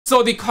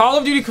So the Call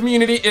of Duty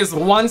community is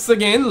once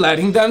again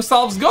letting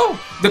themselves go.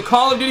 The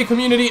Call of Duty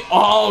community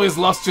always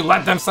loves to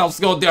let themselves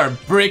go. They are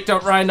bricked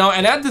up right now,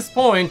 and at this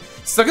point,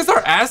 suckers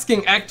are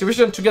asking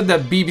Activision to get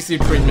that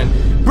BBC treatment.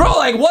 Bro,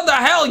 like, what the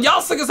hell?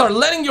 Y'all suckers are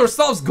letting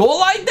yourselves go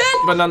like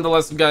that? But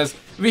nonetheless, guys,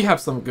 we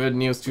have some good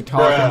news to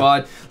talk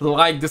about.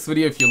 Like this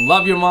video if you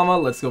love your mama.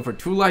 Let's go for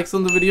 2 likes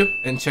on the video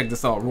and check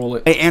this out. Roll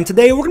it. Hey, and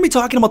today we're gonna be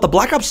talking about the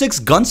Black Ops 6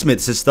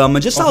 Gunsmith system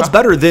and just how it's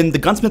better than the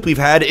Gunsmith we've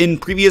had in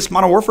previous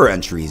Modern Warfare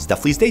entries.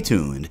 Definitely stay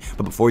tuned.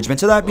 But before we jump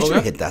into that, be sure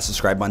to hit that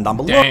subscribe button down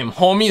below. Damn,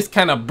 homie's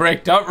kind of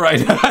bricked up right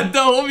now. The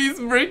homie's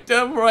bricked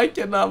up, bro. I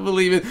cannot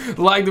believe it.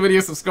 Like the video,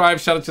 subscribe.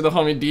 Shout out to the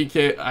homie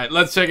DK. All right,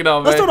 let's check it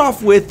out, man. Let's start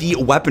off with the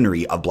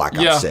weaponry of Black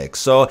Ops 6.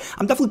 So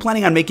I'm definitely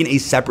planning on making a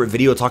separate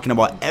video talking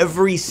about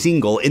every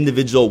single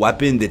individual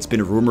weapon that's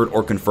been rumored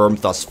or confirmed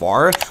thus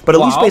far, but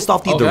at least based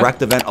off the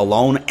direct event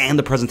alone and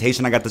the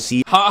presentation I got to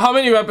see. How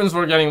many weapons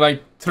we're getting?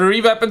 Like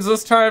 3 weapons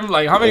this time?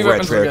 Like how many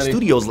weapons we're getting?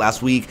 Studios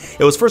last week,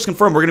 it was first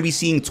confirmed we're going to be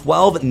seeing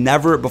 12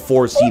 never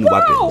before seen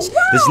weapons.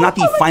 This is not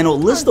the final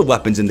list of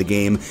weapons in the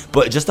game,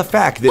 but just the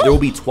fact that there will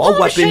be 12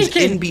 weapons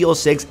in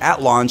BO6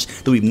 at launch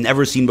that we've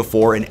never seen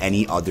before in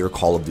any other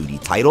Call of Duty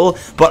title.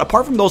 But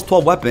apart from those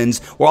 12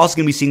 weapons, we're also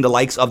going to be seeing the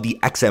likes of the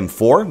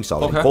XM4, we saw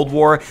that in Cold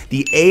War,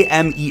 the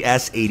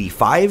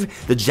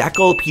AMES-85, the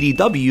Jackal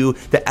PDW,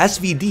 the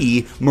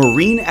SVD,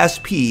 Marine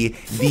SP,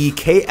 the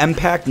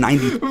KMPAC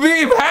 90.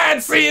 We've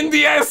had seen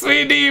the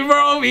SVD,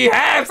 bro. We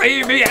have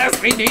seen the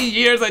SVD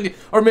years ago.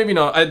 Or maybe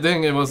not. I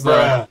think it was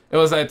I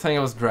think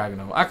it was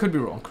Dragunov. I could be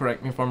wrong.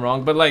 Correct me if I'm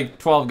wrong. But like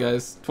 12,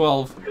 guys.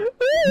 12.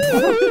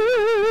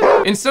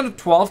 Instead of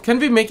 12, can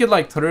we make it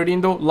like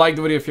 13 though? Like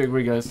the video if you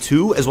agree, guys.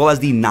 2, as well as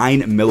the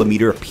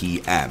 9mm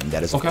PM.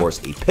 That is, of course,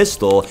 a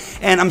pistol.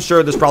 And I'm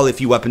sure there's probably a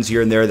few weapons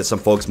here and there that some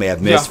folks may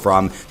have missed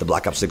from the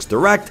Black Ops 6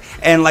 Direct,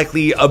 and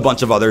likely a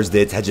bunch of others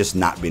that had just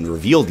not been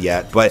revealed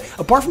yet. But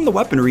apart from the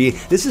weaponry,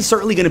 this is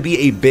certainly going to be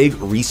a big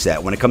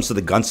reset when it comes to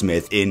the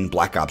Gunsmith in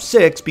Black Ops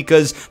 6,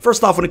 because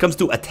first off, when it comes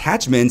to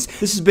attachments,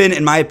 this has been,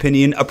 in my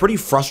opinion, a pretty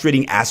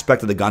frustrating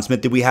aspect of the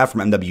Gunsmith that we have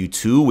from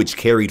MW2, which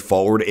carried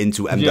forward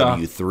into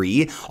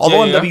MW3.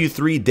 Although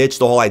MW3 ditched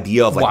the whole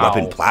idea of like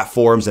weapon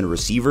platforms and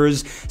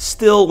receivers,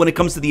 still, when it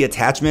comes to the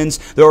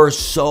attachments, there are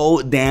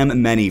so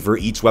damn many for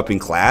each weapon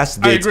class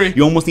that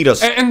you almost need a...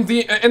 And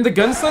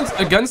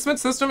the gunsmith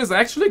system is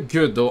actually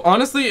good though.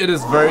 Honestly, it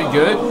is very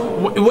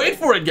good. Wait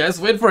for it, guys.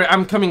 Wait for it.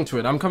 I'm coming to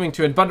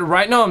it. But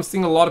right now, I'm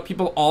seeing a lot of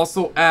people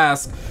also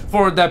ask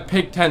for that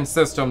Pick 10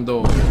 system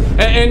though.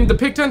 And the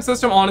Pick 10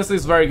 system honestly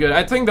is very good.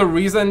 I think the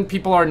reason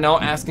people are now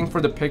asking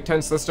for the Pick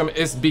 10 system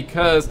is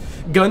because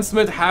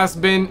Gunsmith has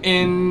been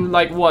in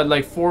like what,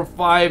 like 4 or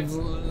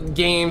 5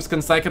 games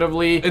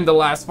consecutively in the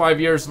last 5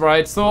 years,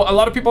 right? So a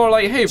lot of people are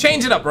like, hey,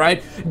 change it up,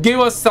 right? Give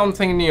us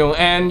something new.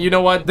 And you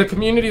know what? The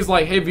community is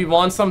like, hey, we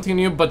want something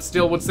new, but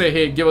still would say,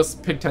 hey, give us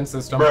Pick 10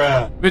 system,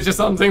 which is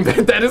something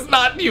that is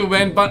not new,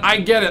 man. But I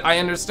get it. I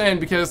understand,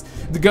 because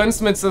the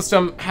Gunsmith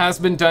system has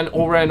been done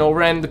over and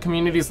over, and the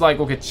community is like,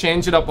 okay,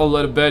 change it up a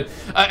little bit.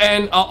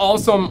 And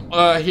also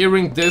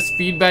hearing this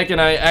feedback,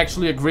 and I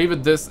actually agree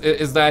with this,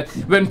 is that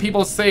when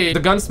people say the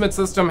Gunsmith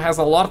system has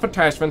a lot of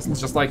attachments,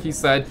 just like he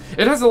said,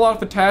 it has a lot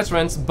of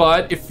attachments,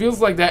 but it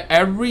feels like that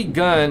every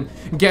gun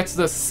gets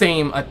the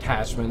same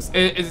attachments.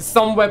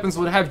 Some weapons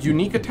would have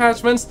unique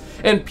attachments,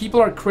 and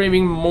people are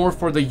craving more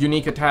for the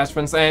unique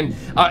attachments. And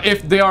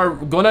if they are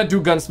gonna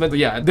do Gunsmith,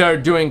 they are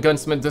doing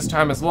Gunsmith this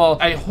time as well.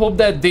 I hope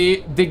that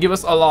they give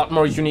us a lot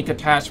more unique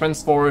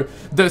attachments for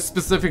the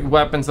specific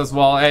weapons as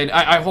well. And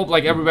I hope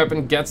like every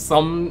weapon gets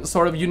some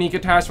sort of unique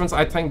attachments.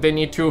 I think they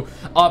need to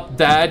up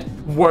that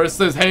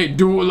versus, hey,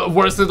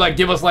 versus like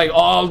give us like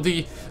all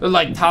the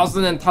like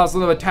thousands and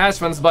thousands of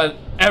attachments, but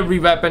every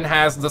weapon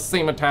has the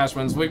same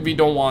attachments. We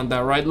don't want that,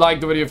 right? Like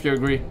the video if you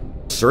agree.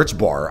 Search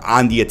bar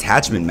on the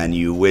attachment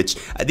menu, which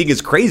I think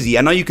is crazy.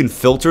 I know you can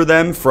filter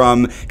them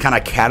from kind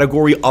of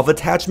category of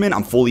attachment.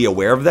 I'm fully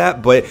aware of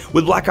that, but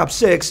with Black Ops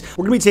 6,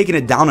 we're gonna be taking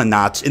it down a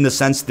notch in the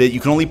sense that you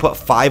can only put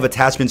 5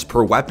 attachments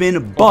per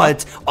weapon,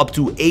 but up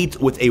to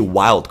 8 with a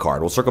wild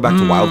card. We'll circle back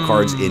to wild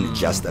cards in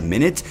just a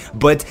minute,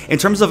 but in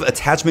terms of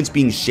attachments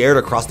being shared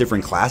across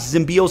different classes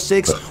in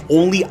BO6,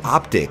 only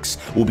optics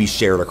will be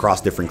shared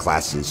across different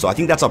classes. So I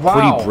think that's a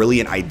pretty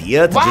brilliant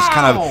idea to just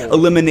kind of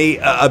eliminate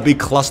a big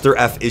cluster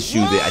F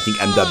issue that I think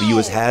MW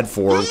has had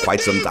for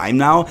quite some time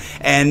now,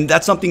 and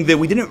that's something that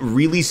we didn't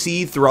really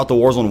see throughout the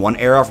Warzone 1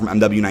 era from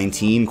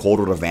MW19, Cold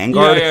War to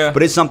Vanguard,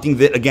 but it's something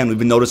that, again, we've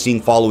been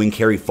noticing following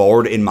carry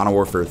forward in Modern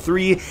Warfare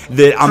 3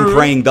 that I'm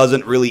praying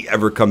doesn't really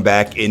ever come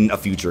back in a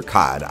future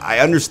COD. I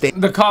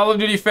understand. The Call of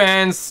Duty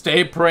fans,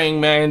 stay praying,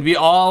 man. We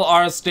all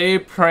are, stay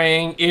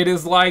praying. It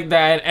is like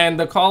that, and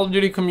the Call of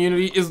Duty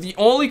community is the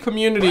only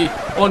community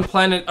on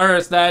planet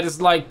Earth that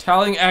is like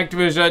telling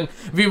Activision,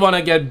 we want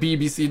to get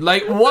BBC.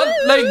 Like, what?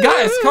 Like, guys,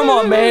 Guys, come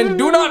on, man.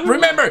 Do not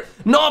remember,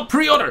 no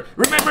pre-order.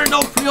 Remember,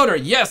 no pre-order.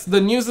 Yes, the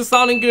news is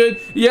sounding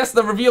good. Yes,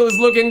 the reveal is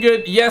looking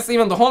good. Yes,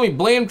 even the homie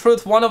Blame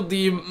Truth, one of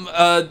the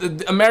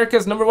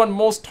America's #1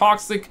 most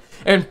toxic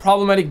and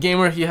problematic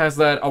gamer, he has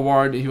that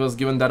award. He was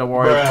given that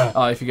award.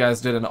 If you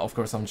guys didn't, of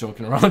course I'm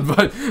joking around,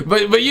 but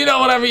you know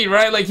what I mean,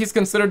 right? Like, he's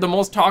considered the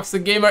most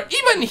toxic gamer.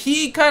 Even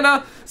he kind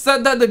of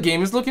said that the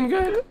game is looking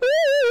good.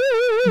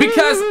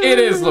 Because it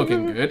is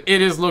looking good, it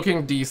is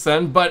looking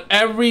decent, but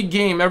every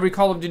game, every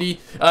Call of Duty,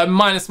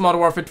 minus Modern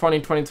Warfare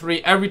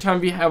 2023, every time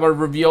we have a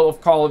reveal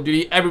of Call of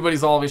Duty,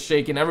 everybody's always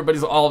shaking,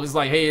 everybody's always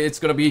like, hey, it's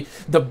gonna be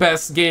the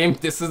best game,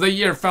 this is the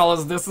year,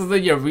 fellas, this is the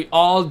year. We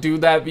all do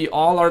that, we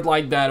all are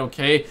like that,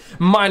 okay?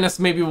 Minus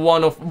maybe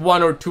one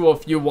or two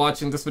of you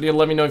watching this video.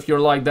 Let me know if you're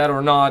like that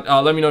or not.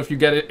 Let me know if you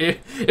get it,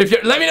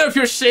 let me know if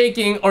you're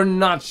shaking or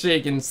not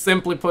shaking.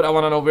 Simply put, I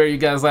want to know where you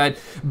guys at.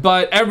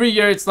 But every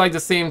year it's like the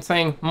same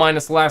thing,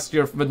 minus last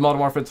year with Modern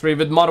Warfare 3.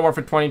 With Modern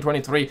Warfare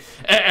 2023,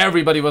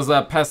 everybody was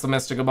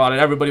pessimistic about it,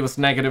 everybody was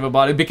negative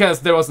about it, because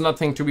there was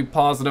nothing to be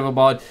positive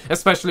about,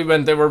 especially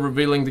when they were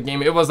revealing the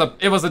game. It was a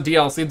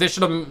DLC.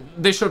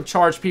 They should have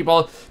charged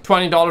people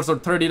 $20 or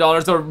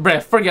 $30, or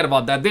bruh, forget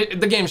about that.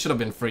 The game should have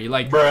been free.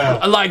 Like, bruh.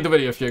 I like the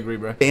video if you agree,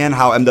 bro. And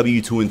how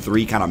MW2 and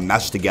 3 kind of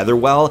mesh together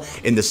well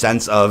in the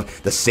sense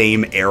of the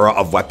same era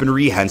of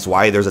weaponry, hence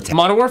why there's a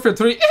Modern Warfare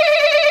 3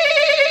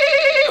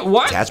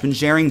 what? Attachment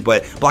sharing,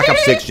 but Black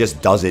Ops 6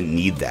 just doesn't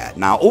need that.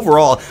 Now,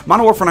 overall,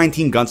 Modern Warfare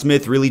 19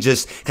 Gunsmith really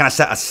just kind of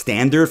set a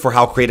standard for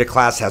how creative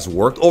class has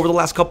worked over the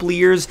last couple of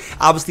years.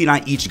 Obviously,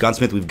 not each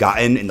Gunsmith we've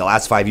gotten in the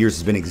last 5 years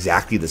has been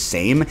exactly the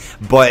same,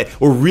 but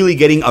we're really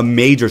getting a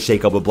major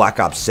shakeup with Black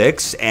Ops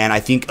 6, and I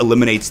think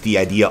eliminates the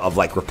idea of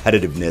like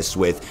repetitiveness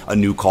with a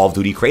new Call of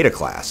Duty creative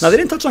class. Now, they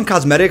didn't touch on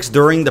cosmetics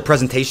during the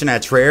presentation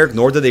at Treyarch,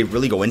 nor did they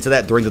really go into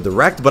that during the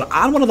Direct, but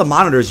on one of the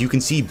monitors you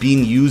can see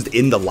being used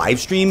in the live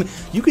stream,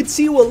 you could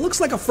see what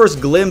looks like a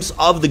first glimpse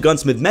of the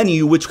Gunsmith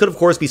menu, which could of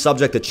course be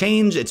subject to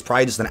change. It's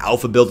probably just an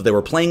alpha build that they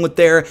were playing with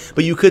there,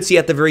 but you could see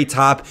at the very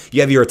top,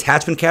 you have your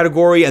attachment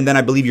category, and then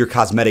I believe your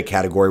cosmetic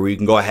category, where you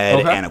can go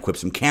ahead and equip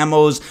some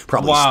camos,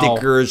 probably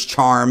stickers,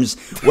 charms,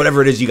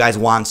 whatever it is you guys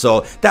want.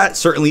 So that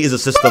certainly is a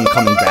system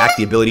coming back,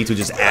 the ability to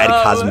just add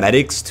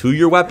cosmetics to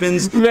your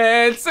weapons.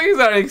 Man, things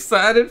are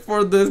excited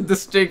for the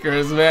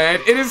stickers, man.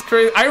 It is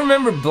crazy. I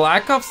remember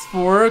Black Ops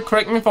 4,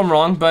 correct me if I'm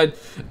wrong, but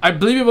I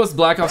believe it was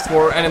Black Ops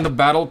 4, and in the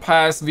Battle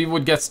Pass, we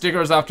would get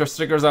stickers after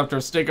stickers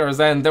after stickers,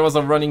 and there was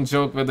a running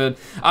joke with it.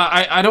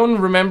 I don't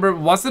remember,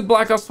 was it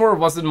Black Ops 4 or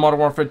was it Modern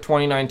Warfare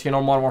 2019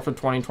 or Modern Warfare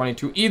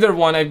 2022? Either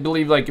one, I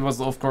believe, like, it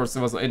was, of course, it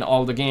was in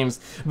all the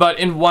games, but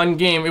in one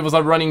game, it was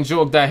a running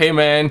joke that, hey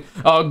man,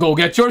 go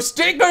get your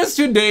stickers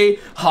today,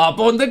 hop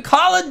on the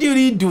Call of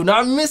Duty, do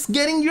not miss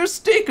getting your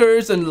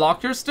stickers, and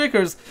lock your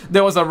stickers.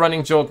 There was a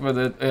running joke with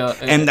it.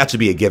 And that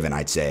should be a given,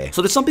 I'd say.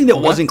 So there's something that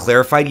wasn't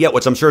clarified yet,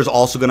 which I'm sure is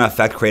also going to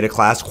affect creative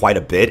class quite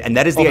a bit, and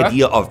that is the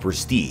idea of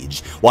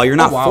prestige. While you're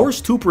not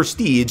forced to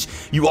prestige,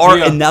 you are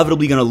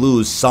inevitably going to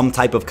lose some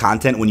type of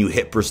content when you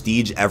hit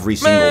prestige every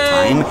single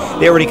time.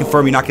 They already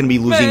confirmed you're not going to be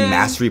losing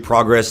mastery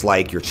progress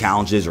like your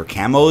challenges or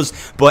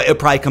camos, but it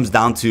probably comes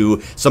down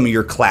to some of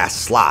your class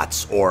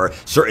slots or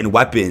certain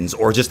weapons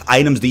or just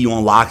items that you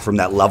unlock from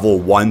that level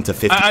 1 to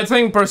 50. I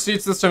think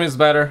prestige system is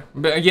better.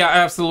 Yeah,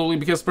 absolutely,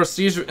 because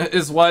prestige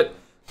is what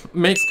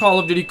makes Call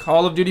of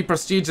Duty.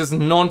 Prestige is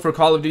known for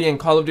Call of Duty, and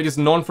Call of Duty is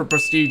known for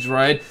prestige,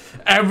 right?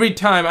 Every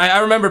time, I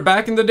remember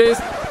back in the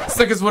days,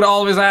 Stickers would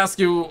always ask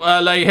you,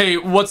 like, hey,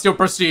 what's your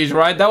prestige,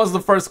 right? That was the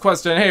first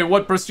question. Hey,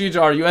 what prestige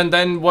are you? And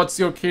then, what's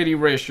your KD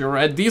ratio,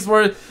 right? These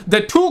were the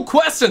two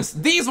questions.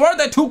 These were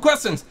the two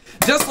questions.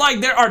 Just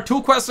like there are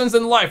two questions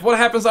in life. What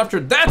happens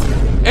after that?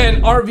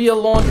 And are we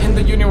alone in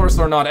the universe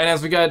or not? And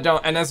as we get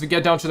down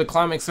to the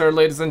climax here,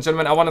 ladies and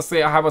gentlemen, I want to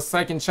say I have a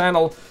second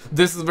channel.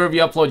 This is where we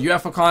upload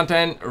UFO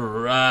content,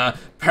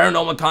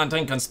 paranormal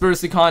content,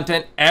 conspiracy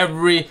content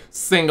every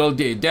single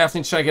day.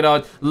 Definitely check it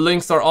out.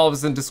 Links are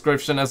always in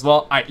description as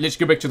well. Alright, let's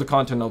get back to the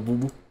content now, boo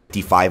boo.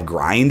 55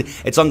 grind.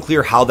 It's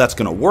unclear how that's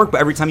going to work, but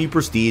every time you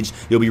prestige,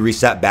 you'll be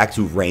reset back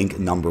to rank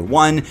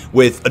 #1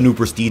 with a new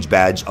prestige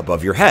badge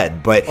above your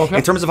head. But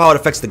in terms of how it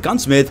affects the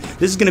Gunsmith,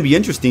 this is going to be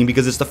interesting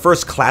because it's the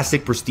first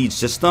classic prestige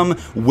system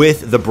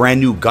with the brand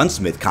new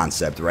Gunsmith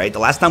concept, right? The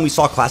last time we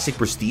saw classic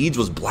prestige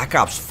was Black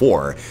Ops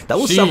 4. That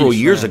was several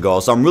years ago,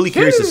 so I'm really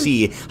curious to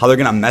see how they're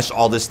going to mesh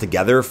all this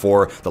together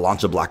for the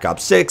launch of Black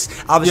Ops 6.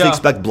 Obviously,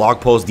 expect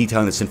blog posts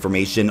detailing this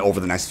information over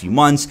the next few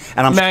months.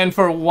 And I'm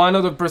for one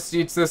of the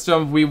prestige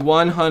systems, we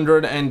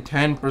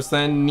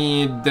 110%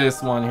 need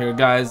this one here,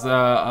 guys.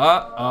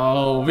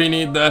 We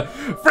need the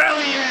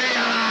friendly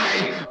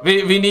AI.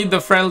 We need the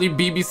friendly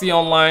BBC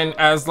Online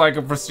as like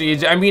a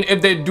prestige. I mean,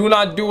 if they do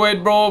not do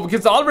it, bro,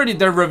 because already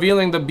they're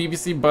revealing the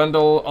BBC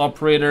bundle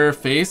operator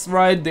face,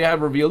 right? They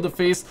have revealed the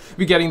face.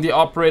 We're getting the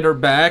operator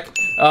back,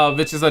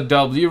 which is a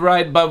W,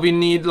 right? But we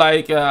need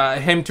like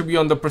him to be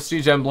on the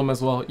prestige emblem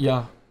as well.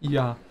 Yeah.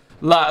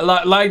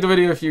 Like the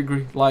video if you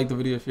agree. Like the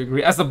video if you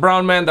agree. As a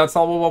brown man, that's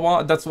all what I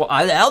want. That's what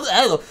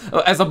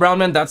as a brown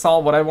man, that's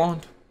all what I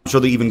want. I'm sure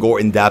they'll even go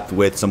in depth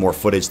with some more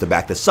footage to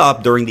back this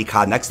up during the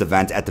COD Next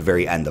event at the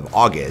very end of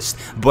August.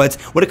 But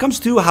when it comes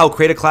to how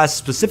Create a Class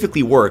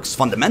specifically works,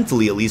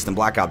 fundamentally at least in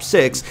Black Ops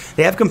 6,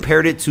 they have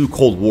compared it to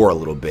Cold War a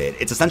little bit.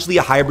 It's essentially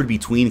a hybrid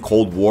between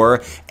Cold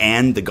War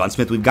and the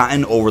Gunsmith we've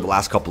gotten over the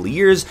last couple of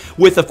years,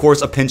 with of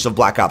course a pinch of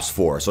Black Ops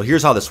 4. So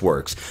here's how this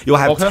works. You'll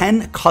have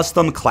 10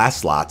 custom class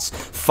slots,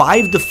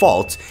 5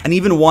 default, and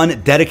even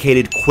 1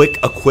 dedicated quick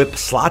equip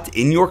slot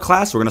in your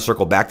class. We're going to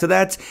circle back to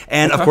that.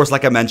 And of course,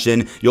 like I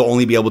mentioned, you'll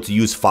only be able to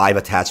use 5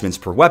 attachments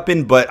per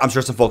weapon, but I'm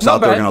sure some folks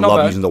out there are going to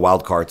love using the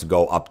wild card to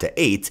go up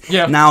to 8.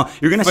 Yeah. Now,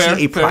 you're going to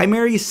see a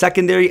primary,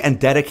 secondary, and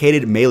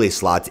dedicated melee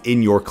slot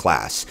in your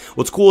class.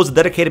 What's cool is the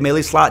dedicated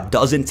melee slot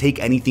doesn't take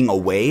anything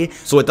away,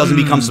 so it doesn't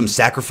become some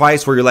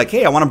sacrifice where you're like,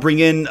 hey, I want to bring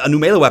in a new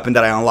melee weapon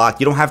that I unlocked.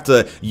 You don't have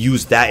to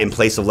use that in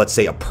place of, let's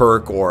say, a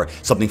perk or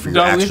something for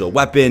your actual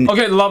weapon.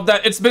 Okay, love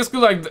that. It's basically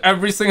like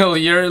every single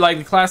year, like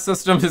the class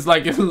system is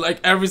like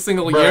every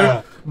single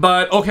year.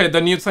 But okay,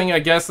 the new thing I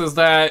guess is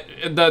that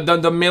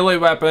the melee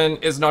weapon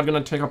is not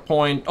gonna take a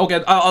point.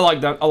 Okay, I like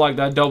that. I like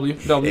that. W.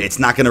 It's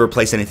not gonna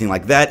replace anything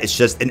like that. It's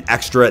just an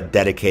extra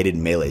dedicated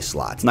melee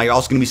slot. Now you're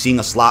also gonna be seeing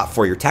a slot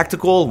for your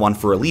tactical, 1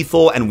 for a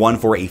lethal, and 1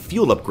 for a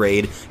fuel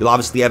upgrade. You'll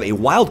obviously have a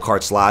wild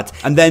card slot,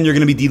 and then you're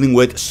gonna be dealing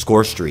with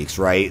score streaks,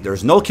 right?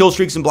 There's no kill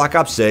streaks in Black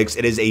Ops 6.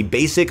 It is a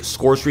basic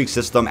score streak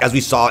system, as we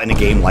saw in a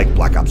game like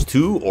Black Ops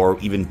 2 or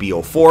even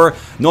BO4.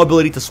 No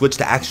ability to switch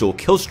to actual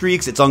kill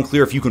streaks. It's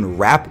unclear if you can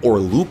wrap or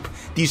loop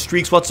these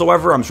streaks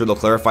whatsoever. I'm sure they'll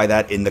clarify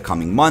that in the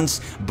coming months,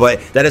 but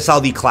that is how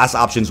the class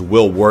options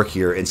will work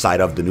here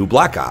inside of the new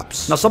Black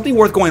Ops. Now, something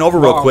worth going over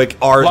real quick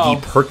are the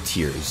perk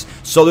tiers.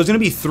 So there's going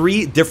to be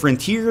 3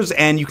 different tiers,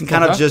 and you can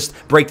kind of just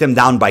break them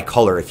down by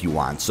color if you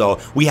want. So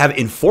we have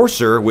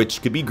Enforcer,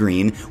 which could be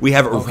green. We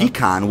have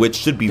Recon, which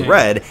should be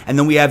red, and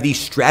then we have the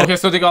Strategist. Okay,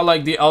 so they got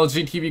like the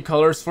LGTB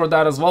colors for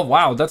that as well.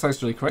 Wow, that's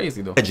actually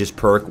crazy though.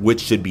 Perk, which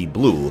should be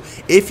blue.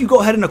 If you go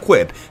ahead and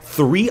equip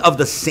 3 of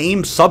the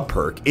same sub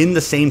perk in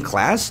the same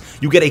class,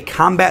 you get a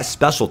combat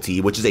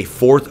specialty, which is a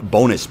 4th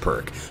bonus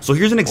perk. So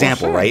here's an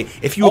example, right?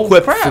 If you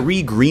equip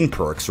 3 green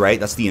perks, right,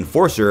 that's the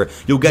Enforcer,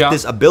 you'll get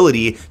this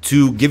ability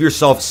to give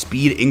yourself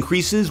speed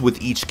increases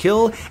with each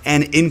kill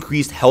and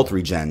increased health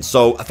regen.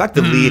 So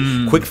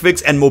effectively, quick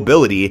fix and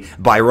mobility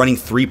by running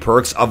 3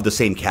 perks of the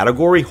same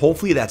category.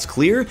 Hopefully that's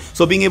clear.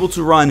 So being able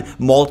to run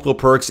multiple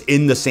perks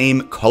in the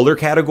same color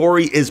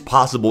category is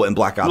possible in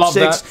Black Ops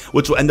 6,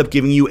 which will end up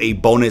giving you a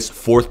bonus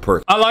 4th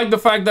perk. I like the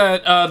fact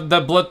that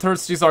the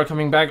Bloodthirsties are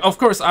coming back. Of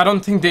course, I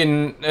don't think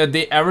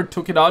they ever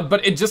took it out,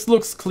 but it just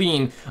looks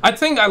clean. I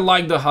think I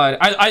like the HUD.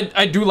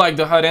 I do like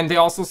the HUD, and they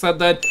also said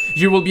that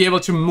you will be able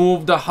to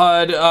move the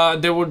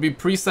HUD. There would be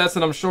presets,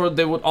 and I'm sure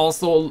they would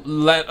also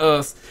let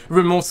us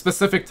remove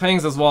specific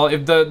things as well.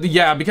 If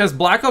because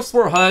Black Ops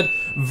 4 HUD,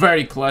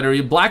 very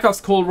cluttery. Black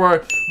Ops Cold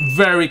War,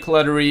 very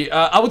cluttery.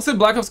 I would say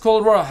Black Ops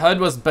Cold War HUD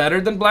was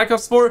better than Black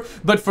Ops 4,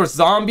 but for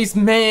zombies,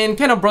 man,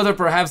 can a brother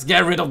perhaps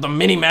get rid of the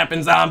minimap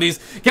in zombies?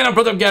 Can a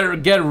brother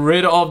get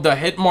rid of the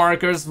hit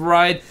markers,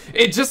 right?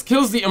 It just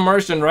kills the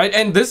immersion, right?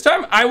 And this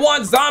time, I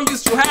want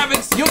zombies to have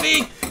its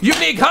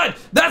unique HUD.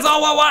 That's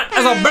all I want.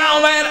 As a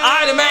brown man,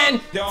 I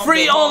demand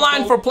free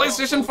online for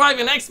PlayStation 5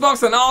 and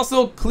Xbox, and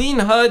also clean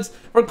HUDs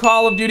for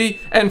Call of Duty.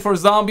 And for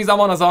zombies, I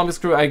want a zombie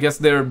crew. I guess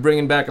they're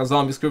bringing back a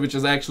zombie crew, which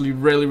is actually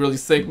really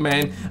sick,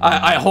 man.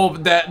 I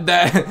hope that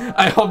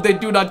I hope they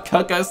do not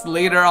cuck us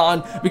later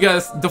on,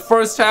 because the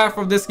first half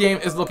of this game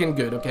is looking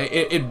good. Okay,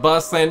 it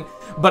busts in,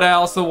 but I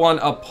also want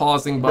a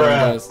pausing button,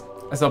 guys.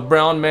 As a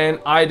brown man,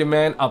 I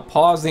demand a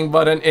pausing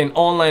button in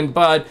online,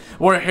 but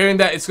we're hearing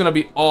that it's gonna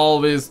be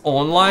always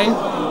online,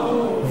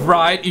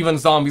 right? Even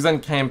zombies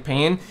and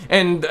campaign,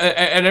 and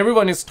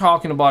everyone is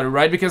talking about it,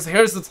 right? Because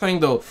here's the thing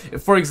though,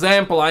 for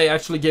example, I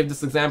actually gave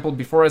this example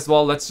before as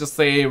well. Let's just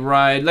say,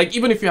 right, like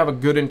even if you have a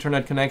good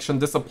internet connection,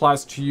 this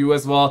applies to you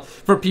as well.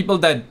 For people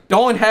that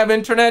don't have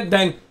internet,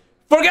 then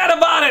forget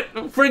about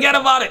it. Forget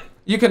about it.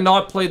 You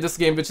cannot play this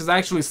game, which is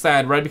actually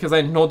sad, right? Because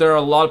I know there are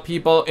a lot of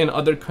people in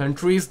other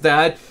countries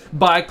that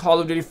buy Call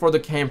of Duty for the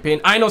campaign.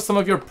 I know some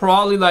of you are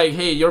probably like,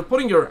 hey, you're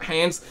putting your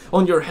hands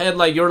on your head,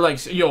 like you're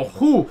like, yo,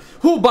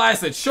 who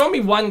buys it? Show me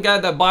one guy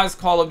that buys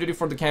Call of Duty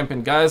for the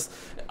campaign, guys.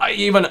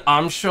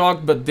 I'm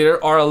shocked, but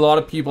there are a lot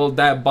of people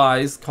that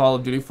buys Call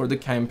of Duty for the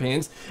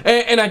campaigns.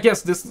 And I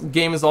guess this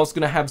game is also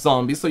gonna have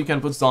zombies, so you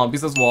can put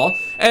zombies as well.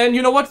 And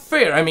you know what?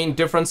 Fair. I mean,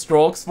 different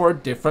strokes for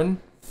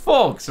different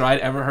folks,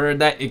 right? Ever heard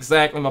that?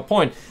 Exactly my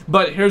point.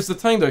 But here's the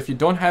thing though, if you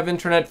don't have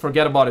internet,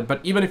 forget about it. But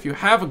even if you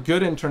have a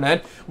good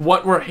internet,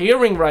 what we're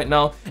hearing right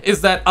now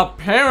is that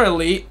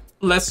apparently,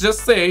 let's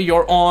just say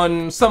you're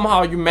on,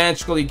 somehow you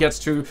magically gets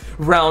to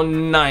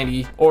round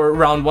 90 or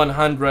round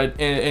 100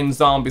 in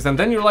zombies, and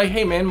then you're like,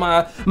 hey man,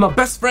 my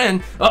best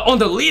friend on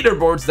the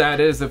leaderboards, that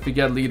is if we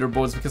get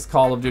leaderboards, because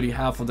Call of Duty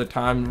half of the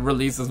time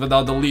releases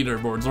without the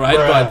leaderboards, right?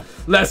 But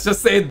let's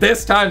just say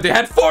this time they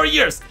had 4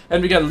 years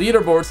and we get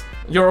leaderboards,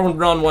 you're on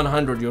round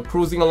 100. You're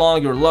cruising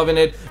along, you're loving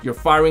it, you're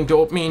firing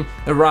dopamine,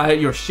 right?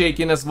 You're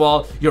shaking as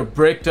well, you're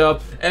bricked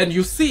up, and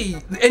you see,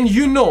 and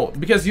you know,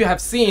 because you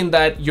have seen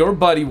that your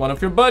buddy, one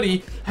of your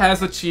buddy,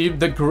 has achieved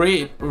the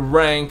great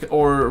rank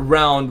or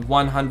round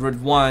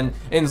 101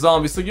 in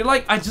zombies. So you're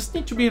like, I just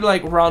need to be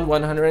like round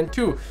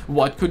 102.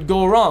 What could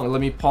go wrong?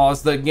 Let me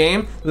pause the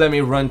game, let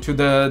me run to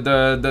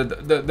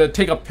the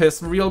take a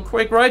piss real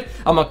quick, right?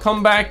 I'm gonna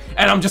come back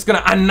and I'm just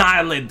gonna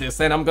annihilate this,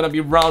 and I'm gonna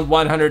be round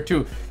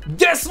 102.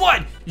 Guess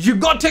what? You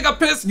go take a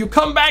piss, you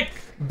come back,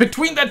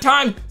 between that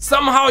time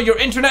somehow your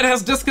internet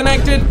has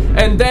disconnected,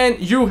 and then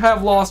you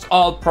have lost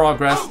all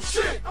progress,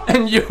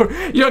 and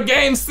your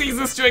game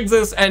ceases to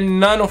exist, and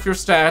none of your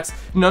stats,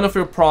 none of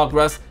your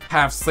progress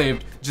have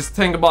saved. Just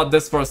think about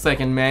this for a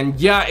second, man.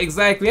 Yeah,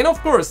 exactly. And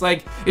of course,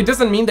 like, it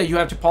doesn't mean that you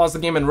have to pause the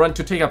game and run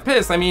to take a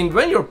piss. I mean,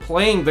 when you're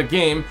playing the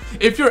game,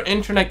 if your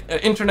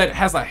internet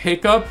has a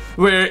hiccup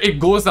where it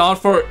goes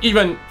out for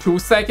even 2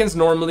 seconds,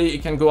 normally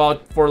it can go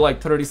out for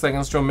like 30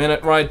 seconds to a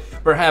minute, right?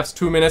 Perhaps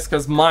 2 minutes,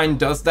 because mine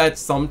does that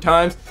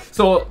sometimes.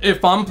 So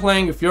if I'm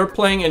playing, if you're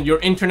playing and your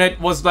internet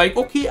was like,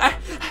 okay,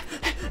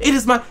 it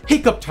is my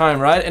hiccup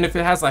time, right? And if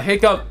it has a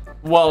hiccup,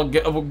 well,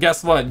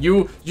 guess what?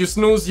 You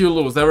snooze, you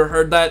lose. Ever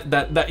heard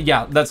that?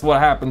 Yeah, that's what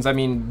happens. I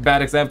mean,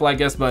 bad example, I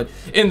guess, but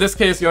in this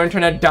case, your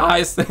internet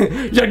dies.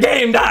 Your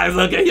game dies,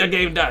 okay? Your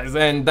game dies.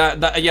 And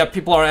yeah,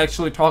 people are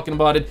actually talking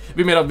about it.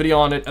 We made a video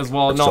on it as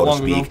well, not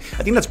long ago.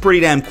 I think that's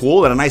pretty damn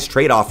cool and a nice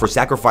trade-off for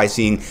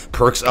sacrificing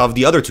perks of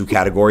the other two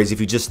categories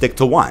if you just stick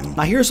to one.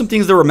 Now, here are some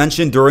things that were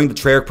mentioned during the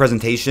trailer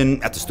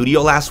presentation at the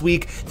studio last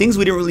week. Things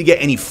we didn't really get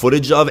any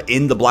footage of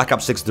in the Black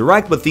Ops 6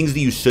 Direct, but things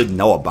that you should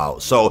know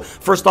about. So,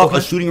 first off,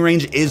 a shooting range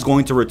is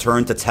going to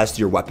return to test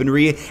your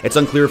weaponry. It's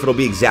unclear if it'll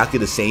be exactly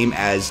the same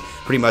as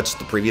pretty much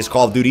the previous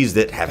Call of Duties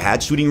that have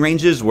had shooting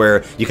ranges,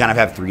 where you kind of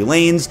have 3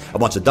 lanes, a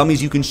bunch of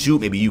dummies you can shoot,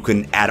 maybe you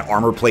can add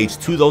armor plates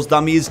to those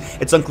dummies.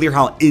 It's unclear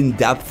how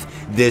in-depth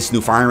this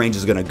new firing range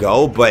is going to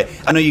go, but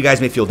I know you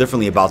guys may feel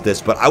differently about this,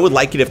 but I would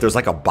like it if there's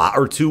like a bot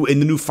or two in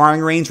the new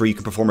firing range where you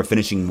can perform a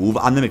finishing move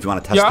on them if you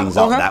want to test things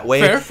out that way.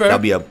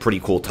 That'd be a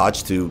pretty cool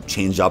touch to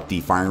change up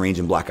the firing range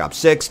in Black Ops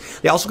 6.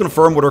 They also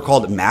confirmed what are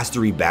called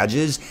mastery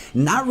badges.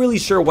 Not really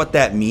sure what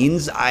that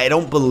means. I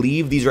don't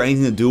believe these are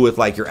anything to do with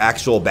like your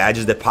actual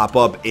badges that pop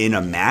up in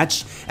a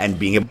match and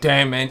being able—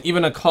 Damn, man,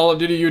 even a Call of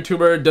Duty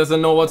YouTuber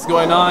doesn't know what's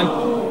going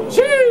on.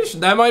 Sheesh,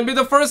 that might be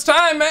the first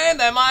time, man.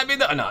 That might be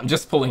the— No, I'm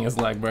just pulling his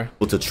leg, bro.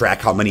 To track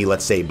how many,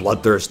 let's say,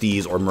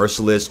 bloodthirsties or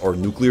merciless or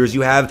nuclears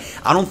you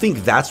have. I don't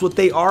think that's what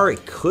they are.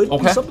 It could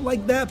be something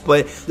like that,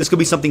 but this could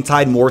be something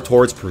tied more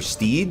towards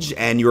prestige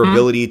and your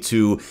ability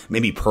to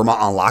maybe perma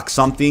unlock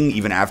something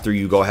even after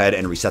you go ahead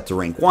and reset to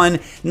rank 1.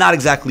 Not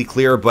exactly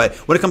clear, but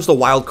when it comes to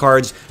wild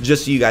cards,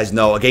 just so you guys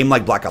know, a game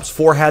like Black Ops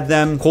 4 had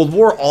them. Cold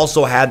War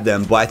also had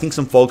them, but I think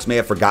some folks may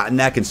have forgotten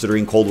that,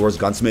 considering Cold War's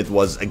Gunsmith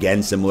was,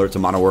 again, similar to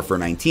Modern Warfare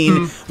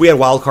 19. We had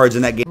wild cards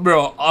in that game.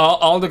 Bro,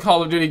 all the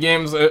Call of Duty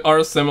games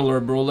are similar,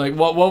 bro. Like,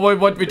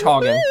 what we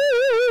talking?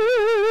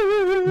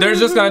 They're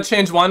just gonna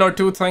change 1 or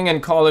 2 things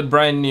and call it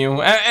brand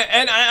new.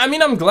 And I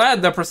mean, I'm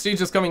glad that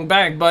Prestige is coming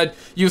back, but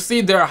you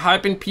see they're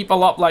hyping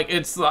people up like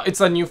it's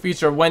a new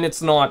feature when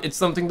it's not. It's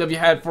something that we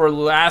had for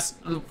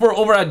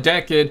over a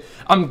decade.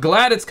 I'm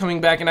glad it's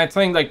coming back, and I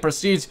think like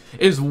Prestige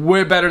is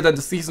way better than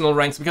the seasonal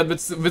ranks,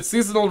 because with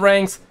seasonal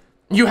ranks,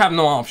 you have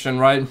no option,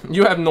 right?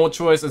 You have no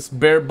choice. It's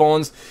bare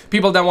bones.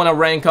 People that want to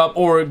rank up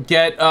or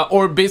get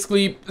or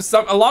basically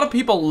a lot of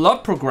people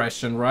love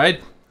progression,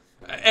 right?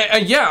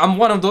 Yeah, I'm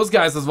one of those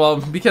guys as well,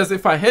 because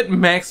if I hit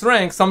max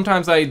rank,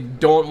 sometimes I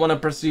don't want a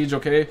prestige,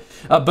 okay?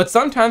 But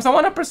sometimes I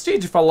want a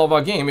prestige if I love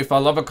a game. If I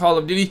love a Call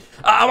of Duty,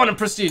 I want a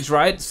prestige,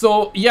 right?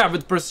 So yeah,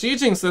 with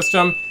prestiging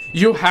system,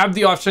 you have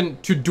the option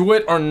to do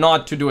it or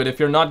not to do it. If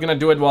you're not gonna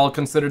do it, well,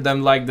 consider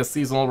them like the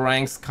seasonal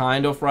ranks,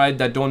 kind of, right?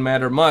 That don't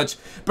matter much.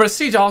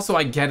 Prestige also,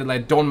 I get it,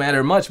 like, don't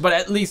matter much, but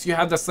at least you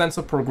have the sense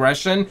of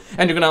progression,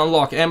 and you're gonna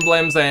unlock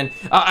emblems, and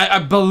I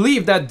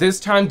believe that this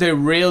time they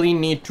really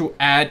need to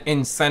add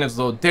incentives,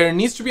 though. There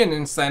needs to be an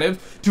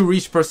incentive to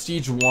reach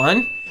Prestige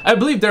 1. I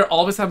believe there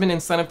always have been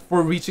incentive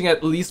for reaching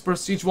at least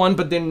Prestige 1,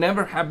 but there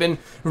never have been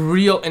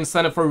real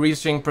incentive for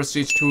reaching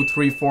Prestige 2,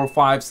 3, 4,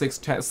 5, 6,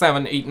 10,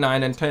 7, 8,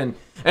 9, and 10.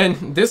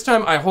 And this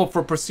time, I hope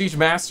for Prestige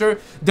Master,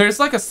 there's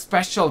like a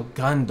special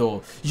gun,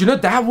 though. You know,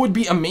 that would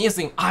be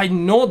amazing. I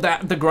know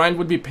that the grind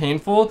would be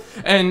painful,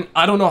 and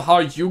I don't know how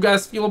you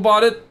guys feel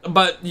about it,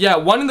 but yeah,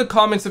 one in the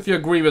comments if you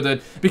agree with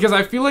it, because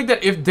I feel like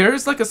that if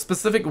there's like a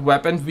specific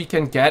weapon we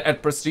can get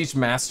at Prestige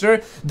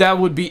Master, that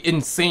would be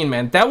insane,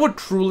 man. That would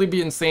truly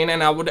be insane,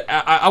 and I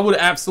would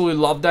absolutely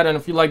love that, and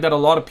I feel like that a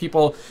lot of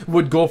people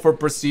would go for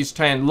Prestige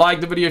 10. Like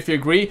the video if you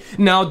agree.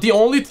 Now, the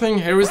only thing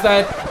here is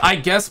that I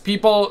guess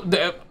people...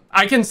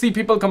 I can see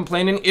people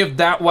complaining if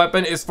that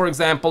weapon is, for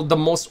example, the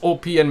most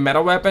OP and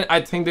meta weapon. I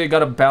think they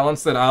gotta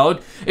balance it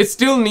out. It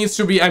still needs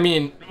to be, I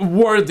mean,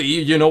 worthy,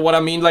 you know what I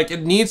mean? Like,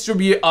 it needs to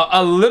be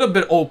a little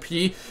bit OP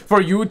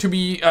for you to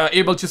be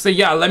able to say,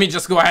 yeah, let me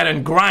just go ahead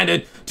and grind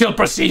it till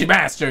Prestige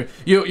Master.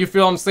 You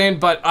feel what I'm saying?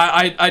 But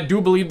I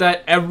do believe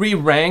that every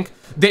rank,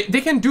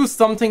 they can do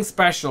something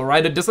special,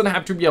 right? It doesn't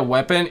have to be a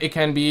weapon. It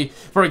can be,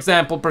 for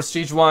example,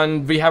 Prestige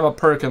 1, we have a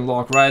perk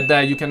unlock, right?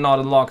 That you cannot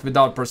unlock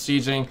without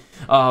prestiging,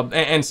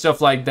 and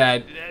stuff like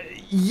that.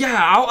 Yeah,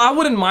 I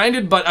wouldn't mind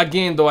it, but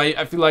again, though,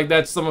 I feel like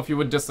that some of you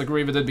would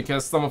disagree with it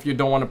because some of you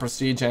don't want to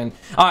prestige, and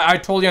I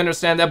totally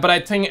understand that, but I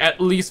think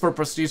at least for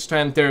Prestige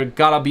 10, there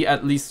gotta be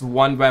at least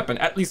one weapon.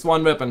 At least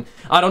one weapon.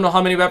 I don't know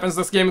how many weapons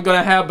this game is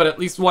gonna have, but at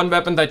least one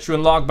weapon that you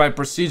unlock by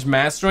Prestige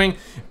Mastering.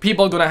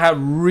 People are gonna have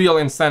real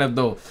incentive,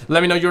 though.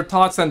 Let me know your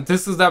thoughts, and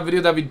this is that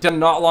video that we did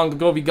not long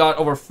ago. We got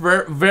our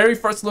very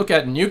first look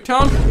at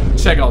Nuketown.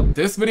 Check out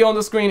this video on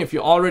the screen. If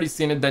you already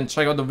seen it, then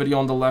check out the video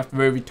on the left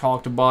where we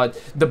talked about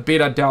the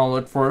beta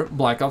download for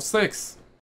Black Ops 6.